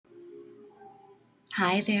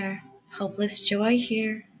Hi there, Hopeless Joy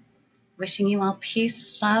here, wishing you all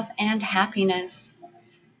peace, love, and happiness.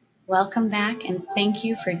 Welcome back, and thank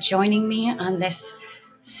you for joining me on this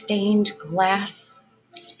stained glass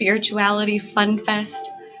spirituality fun fest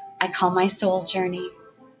I call my soul journey.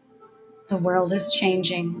 The world is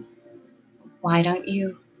changing. Why don't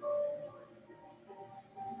you?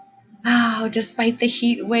 Oh, despite the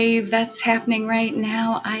heat wave that's happening right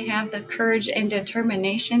now, I have the courage and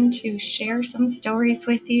determination to share some stories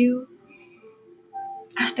with you.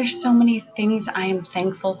 There's so many things I am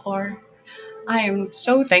thankful for. I am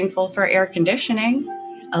so thankful for air conditioning,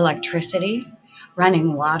 electricity,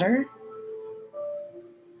 running water.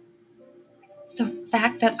 The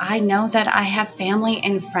fact that I know that I have family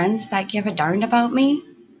and friends that give a darn about me,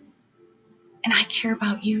 and I care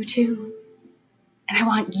about you too. And I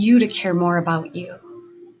want you to care more about you.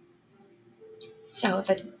 So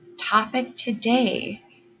the topic today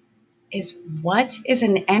is, what is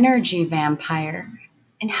an energy vampire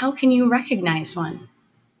and how can you recognize one?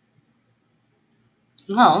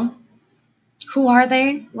 Well, who are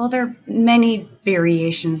they? Well, there are many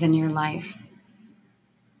variations in your life.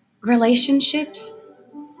 Relationships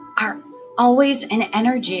are always an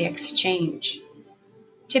energy exchange.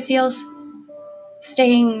 To feel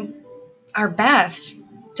staying our best,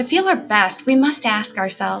 to feel our best, we must ask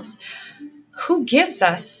ourselves, who gives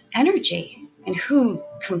us energy and who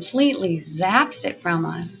completely zaps it from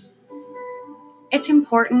us? It's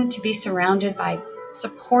important to be surrounded by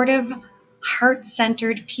supportive,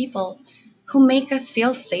 heart-centered people who make us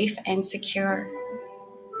feel safe and secure.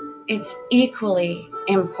 It's equally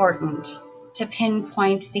important to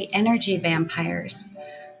pinpoint the energy vampires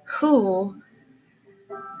who,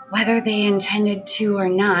 whether they intended to or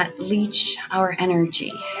not, leech our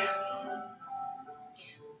energy.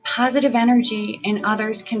 Positive energy in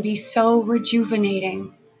others can be so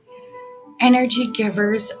rejuvenating. Energy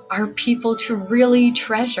givers are people to really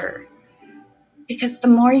treasure, because the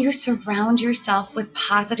more you surround yourself with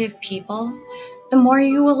positive people, the more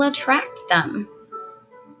you will attract them.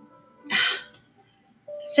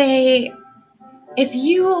 Say, if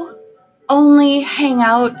you only hang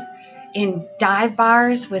out in dive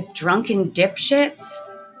bars with drunken dipshits,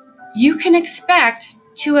 you can expect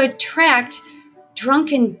to attract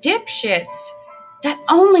drunken dipshits that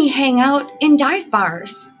only hang out in dive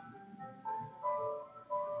bars.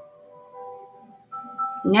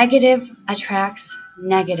 Negative attracts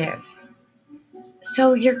negative.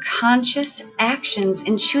 So your conscious actions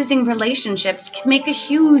in choosing relationships can make a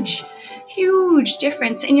huge, huge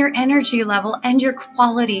difference in your energy level and your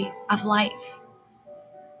quality of life.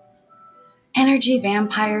 Energy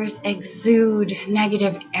vampires exude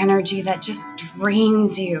negative energy that just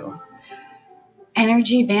drains you.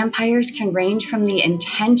 Energy vampires can range from the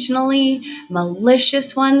intentionally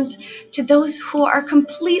malicious ones to those who are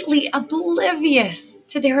completely oblivious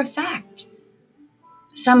to their effect.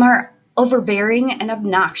 Some are overbearing and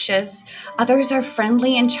obnoxious, others are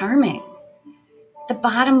friendly and charming. The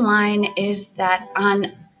bottom line is that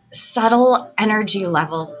on subtle energy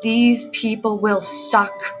level, these people will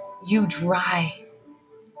suck you dry.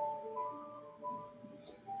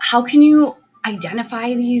 How can you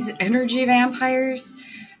identify these energy vampires?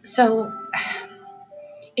 So,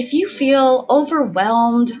 if you feel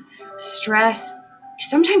overwhelmed, stressed,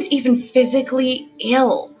 sometimes even physically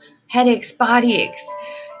ill, headaches, body aches,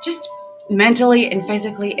 just mentally and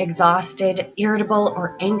physically exhausted, irritable,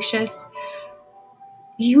 or anxious,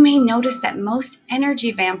 you may notice that most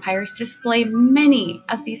energy vampires display many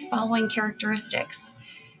of these following characteristics.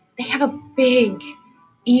 They have a big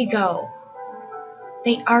ego.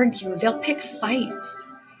 They argue, they'll pick fights.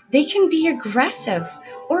 They can be aggressive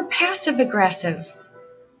or passive aggressive.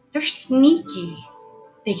 They're sneaky.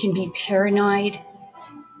 They can be paranoid,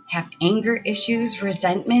 have anger issues,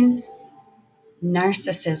 resentments,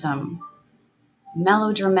 narcissism,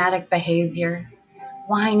 melodramatic behavior,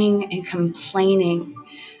 whining and complaining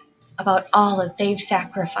about all that they've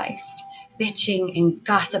sacrificed, bitching and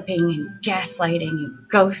gossiping and gaslighting and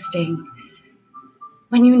ghosting.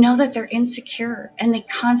 When you know that they're insecure and they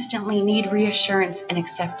constantly need reassurance and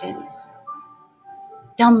acceptance,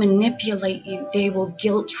 they'll manipulate you, they will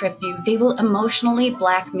guilt trip you, they will emotionally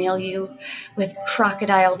blackmail you with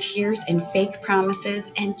crocodile tears and fake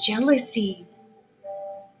promises and jealousy.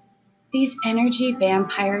 These energy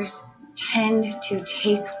vampires tend to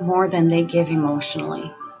take more than they give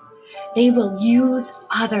emotionally. They will use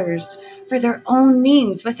others for their own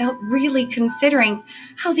means without really considering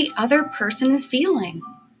how the other person is feeling.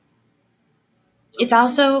 It's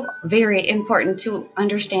also very important to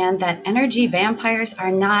understand that energy vampires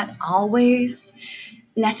are not always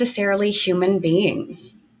necessarily human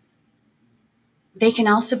beings. They can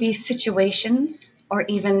also be situations or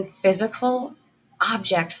even physical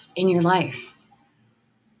objects in your life.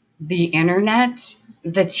 The internet,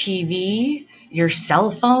 the TV, your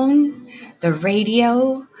cell phone, the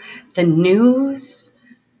radio, the news,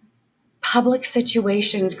 public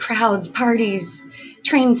situations, crowds, parties,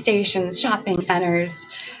 train stations, shopping centers,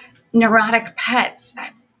 neurotic pets.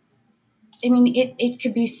 I mean, it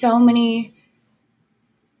could be so many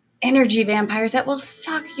energy vampires that will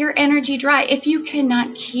suck your energy dry if you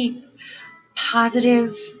cannot keep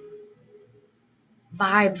positive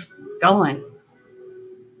vibes going.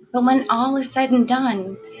 But when all is said and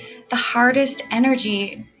done, the hardest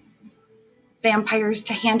energy vampires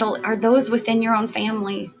to handle are those within your own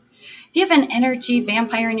family. If you have an energy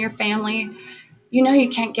vampire in your family, you know you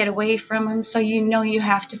can't get away from them, so you know you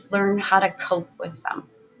have to learn how to cope with them.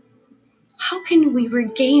 How can we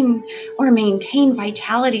regain or maintain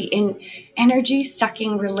vitality in energy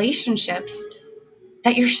sucking relationships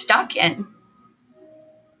that you're stuck in?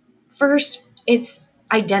 First, it's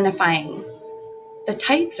identifying the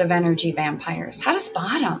types of energy vampires, how to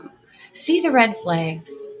spot them, see the red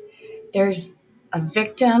flags. There's a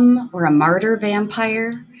victim or a martyr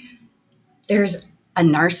vampire. There's a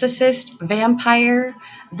narcissist vampire,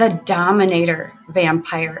 the dominator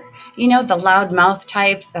vampire. You know, the loudmouth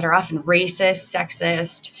types that are often racist,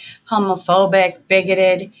 sexist, homophobic,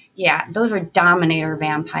 bigoted. Yeah, those are dominator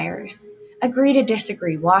vampires. Agree to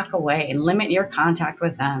disagree, walk away, and limit your contact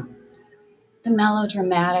with them. The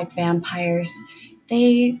melodramatic vampires,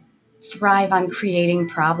 they thrive on creating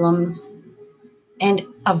problems and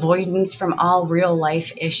avoidance from all real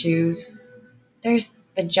life issues. There's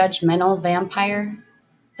the judgmental vampire.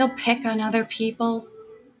 They'll pick on other people.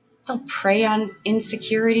 They'll prey on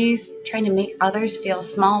insecurities, trying to make others feel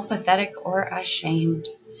small, pathetic, or ashamed.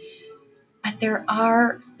 But there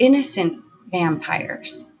are innocent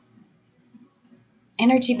vampires.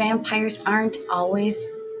 Energy vampires aren't always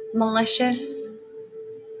malicious.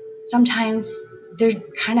 Sometimes they're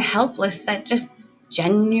kind of helpless that just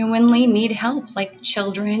genuinely need help, like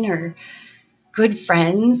children or good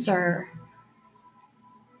friends or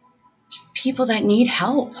just people that need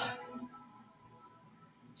help.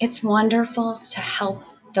 It's wonderful to help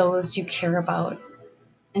those you care about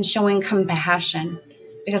and showing compassion.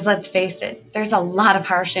 Because let's face it, there's a lot of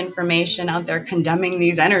harsh information out there condemning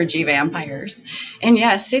these energy vampires. And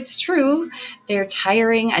yes, it's true. They're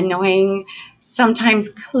tiring, annoying, sometimes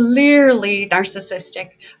clearly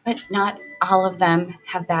narcissistic, but not all of them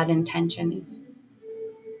have bad intentions.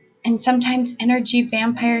 And sometimes energy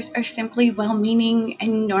vampires are simply well-meaning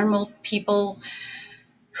and normal people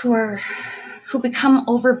who become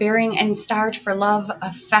overbearing and starved for love,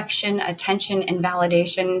 affection, attention, and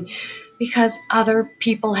validation because other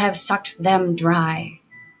people have sucked them dry.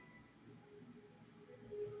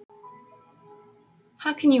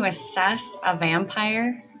 How can you assess a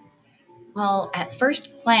vampire? Well, at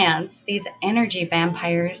first glance, these energy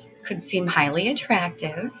vampires could seem highly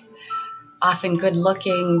attractive, often good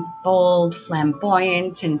looking, bold,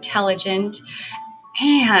 flamboyant, intelligent,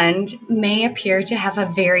 and may appear to have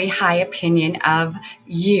a very high opinion of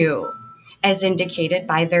you, as indicated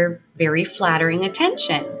by their very flattering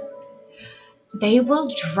attention. They will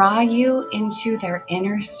draw you into their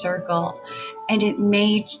inner circle, and it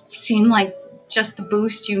may seem like just the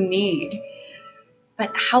boost you need.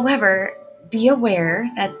 But however, be aware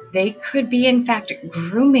that they could be in fact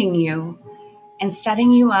grooming you and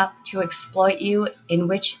setting you up to exploit you in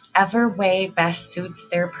whichever way best suits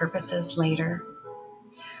their purposes later.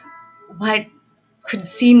 What could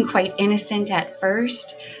seem quite innocent at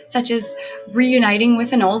first, such as reuniting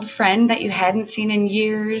with an old friend that you hadn't seen in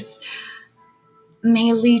years,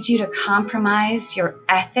 may lead you to compromise your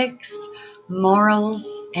ethics,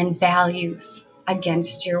 morals, and values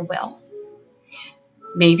against your will.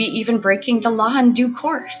 Maybe even breaking the law in due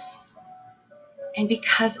course. And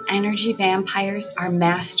because energy vampires are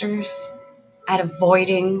masters at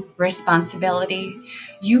avoiding responsibility,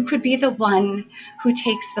 you could be the one who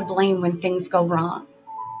takes the blame when things go wrong.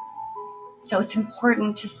 So it's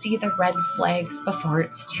important to see the red flags before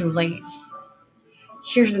it's too late.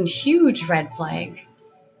 Here's a huge red flag.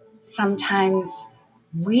 Sometimes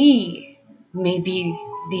we may be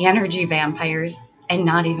the energy vampires and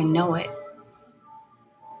not even know it.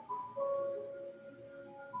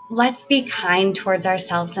 Let's be kind towards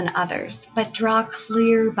ourselves and others, but draw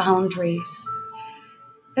clear boundaries.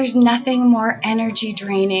 There's nothing more energy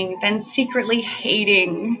draining than secretly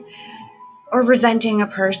hating or resenting a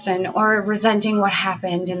person or resenting what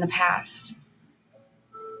happened in the past.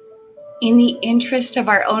 In the interest of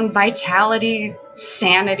our own vitality,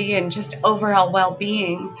 sanity, and just overall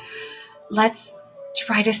well-being, let's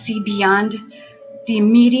try to see beyond the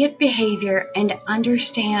immediate behavior and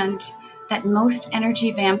understand that most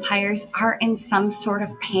energy vampires are in some sort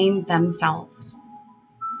of pain themselves.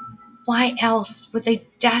 Why else would they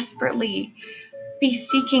desperately be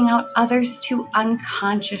seeking out others to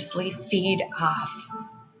unconsciously feed off?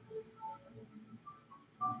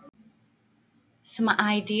 Some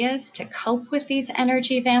ideas to cope with these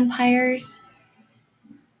energy vampires: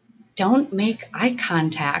 don't make eye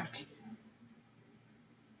contact.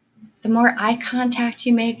 The more eye contact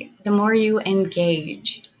you make, the more you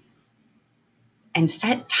engage. And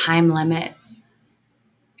set time limits.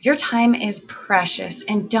 Your time is precious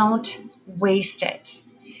and don't waste it.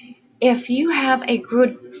 If you have a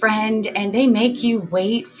good friend and they make you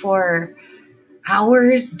wait for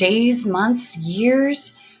hours, days, months,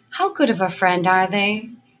 years, how good of a friend are they?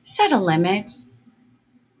 Set a limit.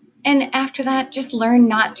 And after that, just learn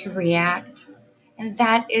not to react. And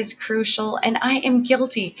that is crucial. And I am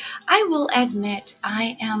guilty. I will admit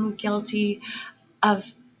I am guilty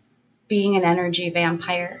of being an energy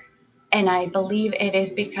vampire. And I believe it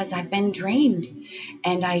is because I've been drained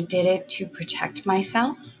and I did it to protect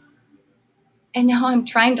myself. And now I'm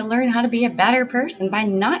trying to learn how to be a better person by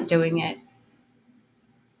not doing it.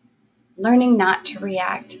 Learning not to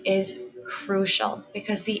react is crucial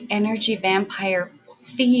because the energy vampire will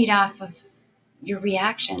feed off of your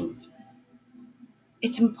reactions.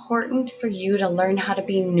 It's important for you to learn how to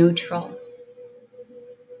be neutral.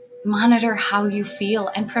 Monitor how you feel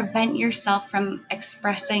and prevent yourself from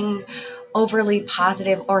expressing overly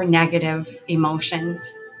positive or negative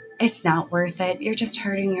emotions. It's not worth it. You're just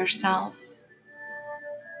hurting yourself.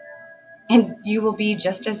 And you will be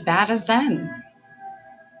just as bad as them.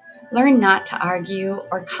 Learn not to argue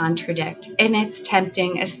or contradict. And it's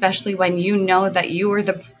tempting, especially when you know that you were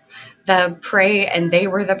the prey and they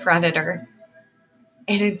were the predator.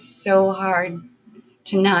 It is so hard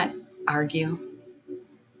to not argue.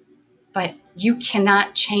 But you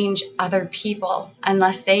cannot change other people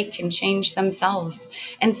unless they can change themselves.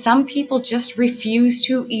 And some people just refuse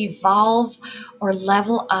to evolve or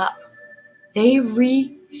level up. They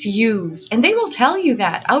refuse. And they will tell you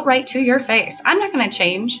that outright to your face. I'm not going to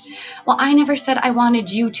change. Well, I never said I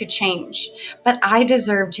wanted you to change, but I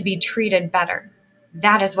deserve to be treated better.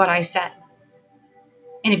 That is what I said.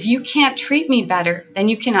 And if you can't treat me better, then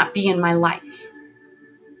you cannot be in my life.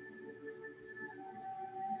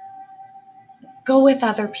 Go with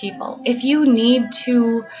other people. If you need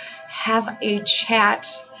to have a chat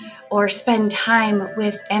or spend time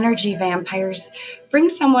with energy vampires, bring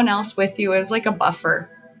someone else with you as like a buffer.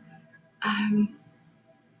 And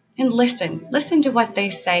listen to what they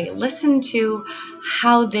say. Listen to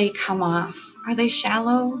how they come off. Are they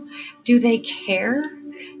shallow? Do they care?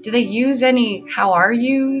 Do they use any how are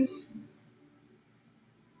yous?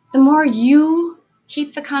 The more you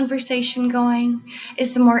keep the conversation going,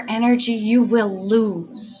 is the more energy you will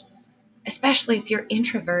lose, especially if you're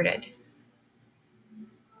introverted.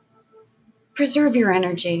 Preserve your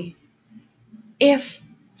energy. If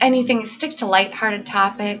anything, stick to lighthearted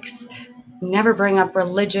topics. Never bring up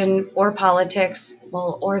religion or politics,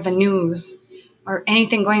 or the news, or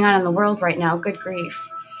anything going on in the world right now. Good grief.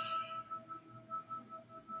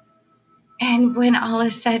 And when all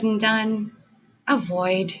is said and done,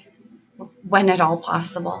 avoid, when at all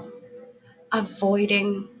possible,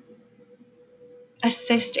 avoiding.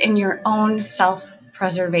 Assist in your own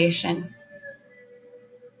self-preservation.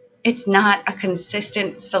 It's not a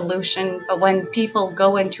consistent solution, but when people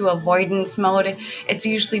go into avoidance mode, it's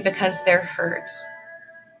usually because they're hurt.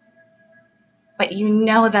 But you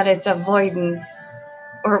know that it's avoidance,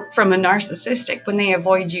 or from a narcissistic, when they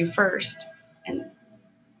avoid you first.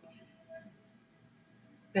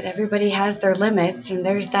 But everybody has their limits, and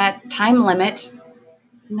there's that time limit,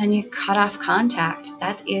 and then you cut off contact.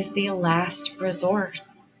 That is the last resort.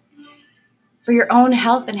 For your own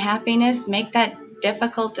health and happiness, make that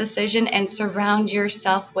difficult decision and surround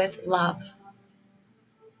yourself with love.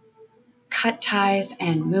 Cut ties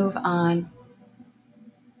and move on.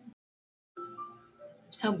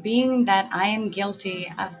 So, being that I am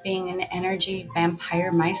guilty of being an energy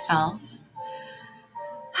vampire myself,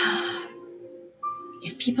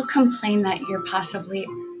 if people complain that you're possibly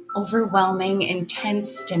overwhelming,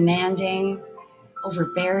 intense, demanding,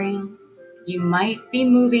 overbearing, you might be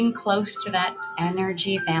moving close to that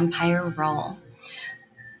energy vampire role.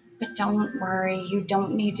 But don't worry, you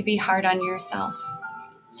don't need to be hard on yourself.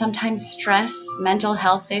 Sometimes stress, mental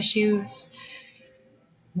health issues,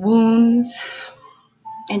 wounds,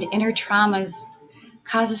 and inner traumas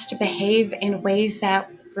cause us to behave in ways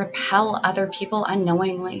that repel other people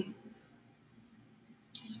unknowingly.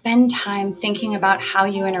 Spend time thinking about how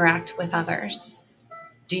you interact with others.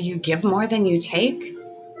 Do you give more than you take?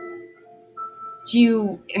 Do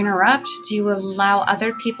you interrupt? Do you allow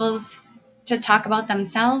other people to talk about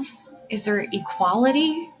themselves? Is there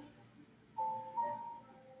equality?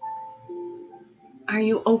 Are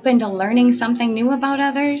you open to learning something new about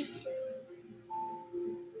others?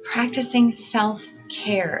 Practicing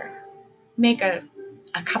self-care. Make a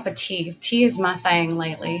cup of tea. Tea is my thing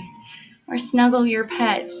lately. Or snuggle your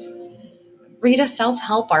pet. Read a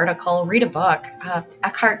self-help article. Read a book.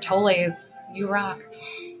 Eckhart Tolle's You Rock.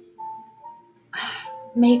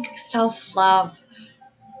 Make self-love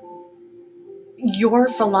your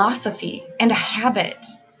philosophy and a habit.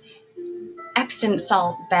 Epsom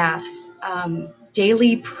salt baths,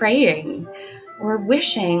 daily praying or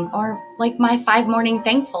wishing, or like my 5 morning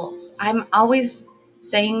thankfuls. I'm always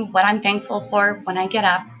saying what I'm thankful for when I get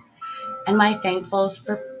up and my thankfuls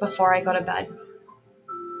for before I go to bed.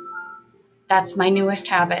 That's my newest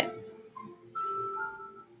habit.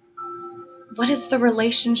 What is the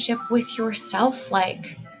relationship with yourself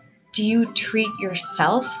like? Do you treat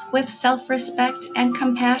yourself with self-respect and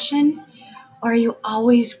compassion? Or are you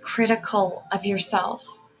always critical of yourself?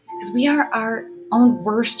 Because we are our own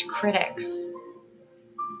worst critics.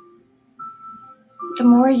 The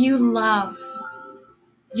more you love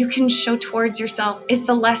you can show towards yourself is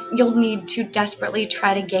the less you'll need to desperately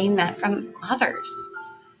try to gain that from others.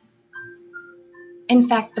 In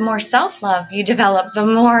fact, the more self-love you develop, the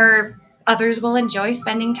more others will enjoy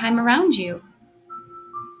spending time around you.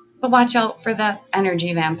 But watch out for the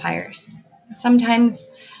energy vampires. Sometimes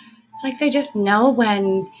it's like they just know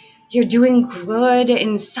when you're doing good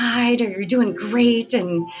inside or you're doing great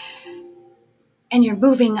and you're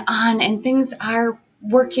moving on and things are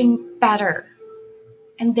working better.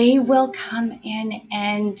 And they will come in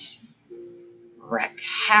and wreak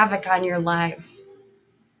havoc on your lives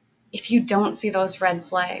if you don't see those red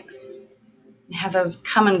flags and have those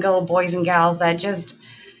come and go boys and gals that just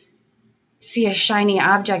see a shiny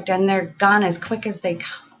object and they're gone as quick as they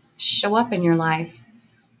show up in your life.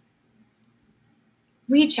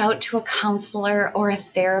 Reach out to a counselor or a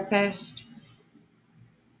therapist.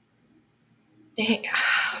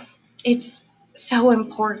 It's so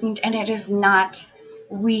important, and it is not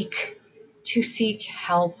weak to seek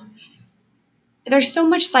help. There's so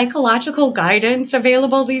much psychological guidance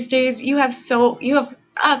available these days. You have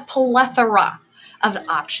a plethora of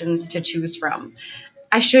options to choose from.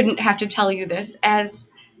 I shouldn't have to tell you this as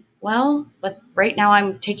well, but right now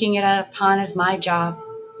I'm taking it upon as my job.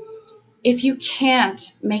 If you can't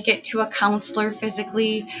make it to a counselor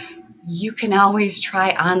physically, you can always try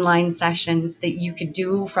online sessions that you could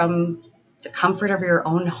do from the comfort of your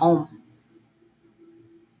own home.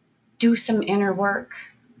 Do some inner work.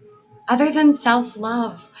 Other than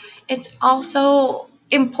self-love, it's also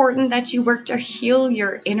important that you work to heal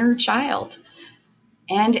your inner child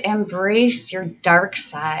and embrace your dark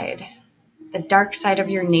side. The dark side of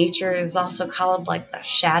your nature is also called like the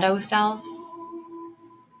shadow self.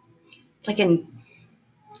 It's like an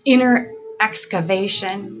inner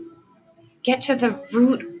excavation. Get to the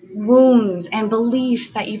root wounds and beliefs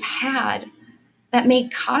that you've had that may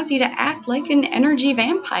cause you to act like an energy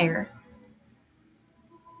vampire.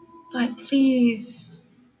 But please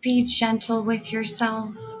be gentle with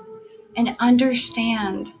yourself and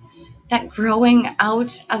understand that growing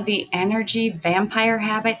out of the energy vampire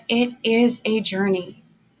habit, it is a journey.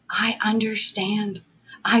 I understand.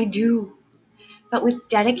 I do. But with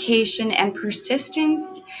dedication and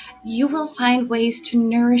persistence, you will find ways to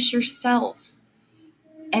nourish yourself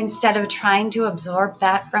instead of trying to absorb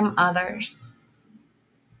that from others.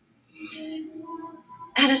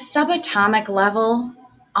 At a subatomic level,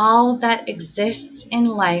 all that exists in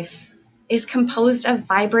life is composed of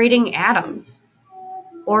vibrating atoms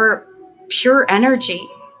or pure energy.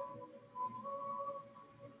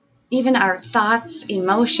 Even our thoughts,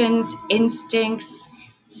 emotions, instincts,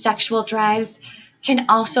 sexual drives can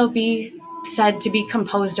also be said to be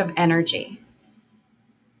composed of energy.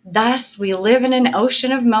 Thus, we live in an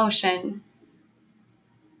ocean of motion.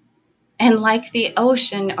 And like the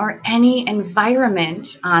ocean or any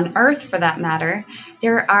environment on Earth for that matter,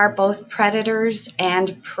 there are both predators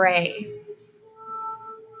and prey.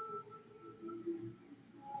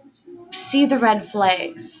 See the red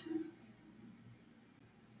flags.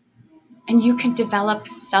 And you can develop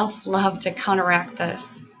self-love to counteract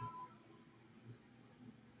this.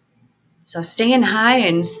 So staying in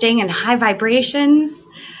high vibrations,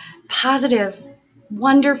 positive,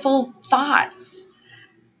 wonderful thoughts.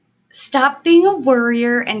 Stop being a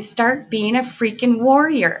worrier and start being a freaking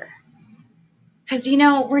warrior. Because,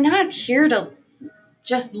 we're not here to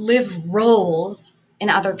just live roles in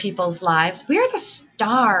other people's lives. We are the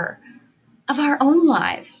star of our own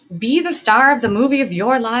lives. Be the star of the movie of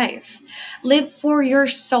your life. Live for your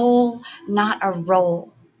soul, not a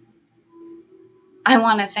role. I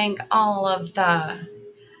want to thank all of the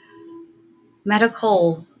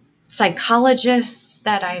medical psychologists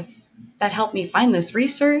that helped me find this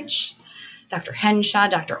research. Dr. Henshaw,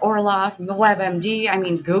 Dr. Orloff,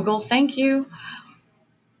 WebMD, Google, thank you.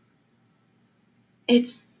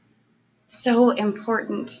 It's so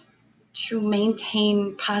important to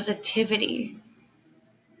maintain positivity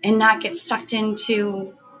and not get sucked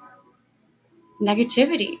into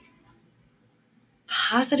negativity.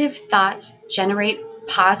 Positive thoughts generate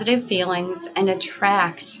positive feelings and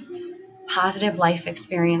attract positive life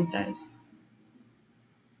experiences.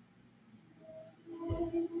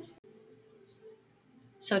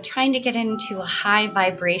 So trying to get into a high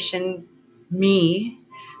vibration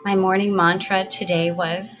my morning mantra today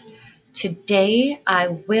was, today I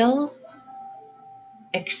will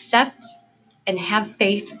accept and have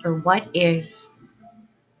faith for what is.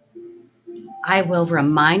 I will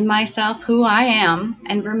remind myself who I am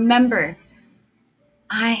and remember,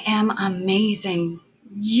 I am amazing.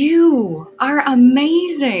 You are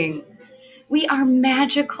amazing. We are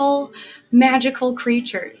magical, magical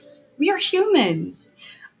creatures. We are humans.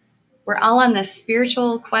 We're all on this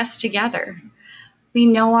spiritual quest together. We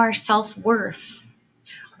know our self-worth.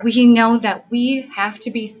 We know that we have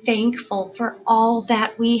to be thankful for all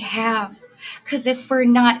that we have. Because if we're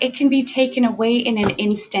not, it can be taken away in an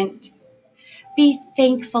instant. Be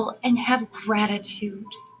thankful and have gratitude.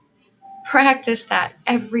 Practice that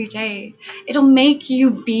every day. It'll make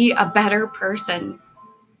you be a better person.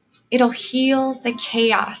 It'll heal the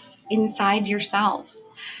chaos inside yourself.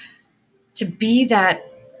 To be that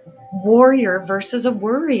warrior versus a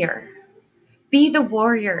worrier. Be the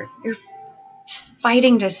warrior. You're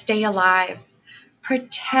fighting to stay alive.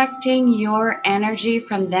 Protecting your energy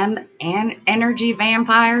from them and energy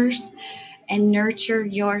vampires, and nurture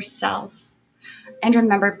yourself. And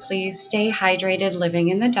remember, please stay hydrated living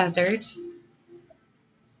in the desert.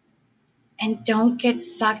 And don't get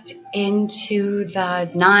sucked into the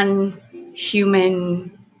non-human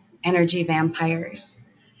energy vampires.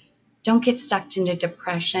 Don't get sucked into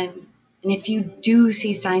depression. And if you do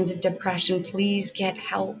see signs of depression, please get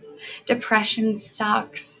help. Depression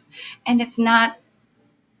sucks. And it's not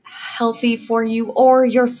healthy for you or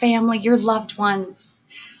your family, your loved ones.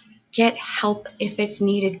 Get help if it's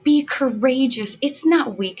needed. Be courageous. It's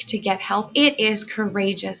not weak to get help. It is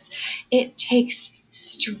courageous. It takes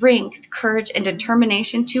strength, courage, and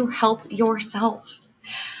determination to help yourself.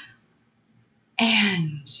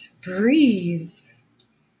 And breathe.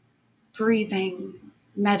 Breathing,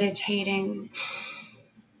 meditating.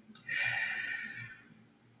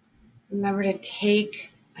 Remember to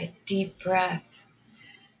take a deep breath.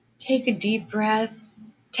 Take a deep breath.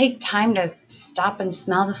 Take time to stop and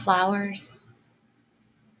smell the flowers.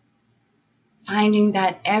 Finding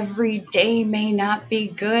that every day may not be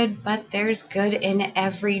good, but there's good in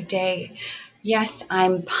every day. Yes,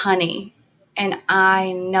 I'm punny, and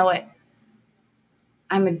I know it.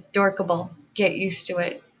 I'm adorkable. Get used to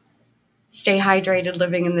it. Stay hydrated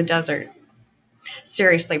living in the desert.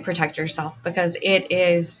 Seriously, protect yourself because it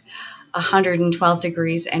is 112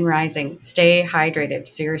 degrees and rising. Stay hydrated.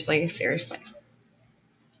 Seriously, seriously.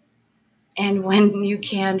 And when you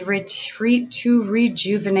can, retreat to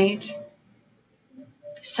rejuvenate.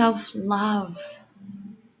 Self-love.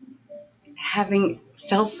 Having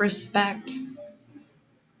self-respect.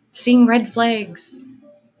 Seeing red flags.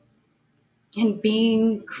 And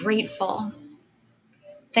being grateful.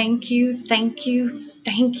 Thank you, thank you,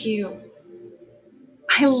 thank you.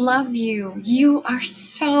 I love you. You are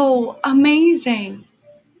so amazing.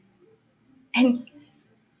 And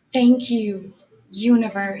thank you,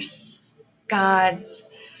 universe, gods,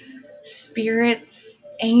 spirits,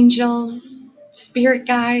 angels, spirit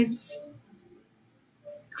guides.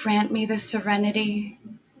 Grant me the serenity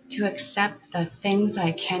to accept the things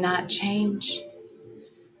I cannot change,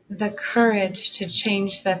 the courage to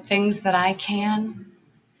change the things that I can,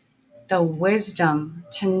 the wisdom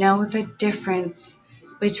to know the difference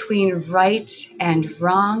between right and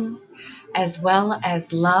wrong, as well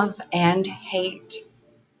as love and hate,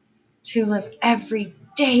 to live every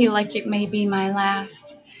day like it may be my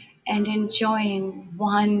last, and enjoying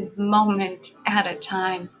one moment at a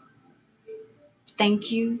time.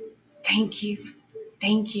 Thank you, thank you,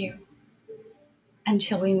 thank you.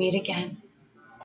 Until we meet again.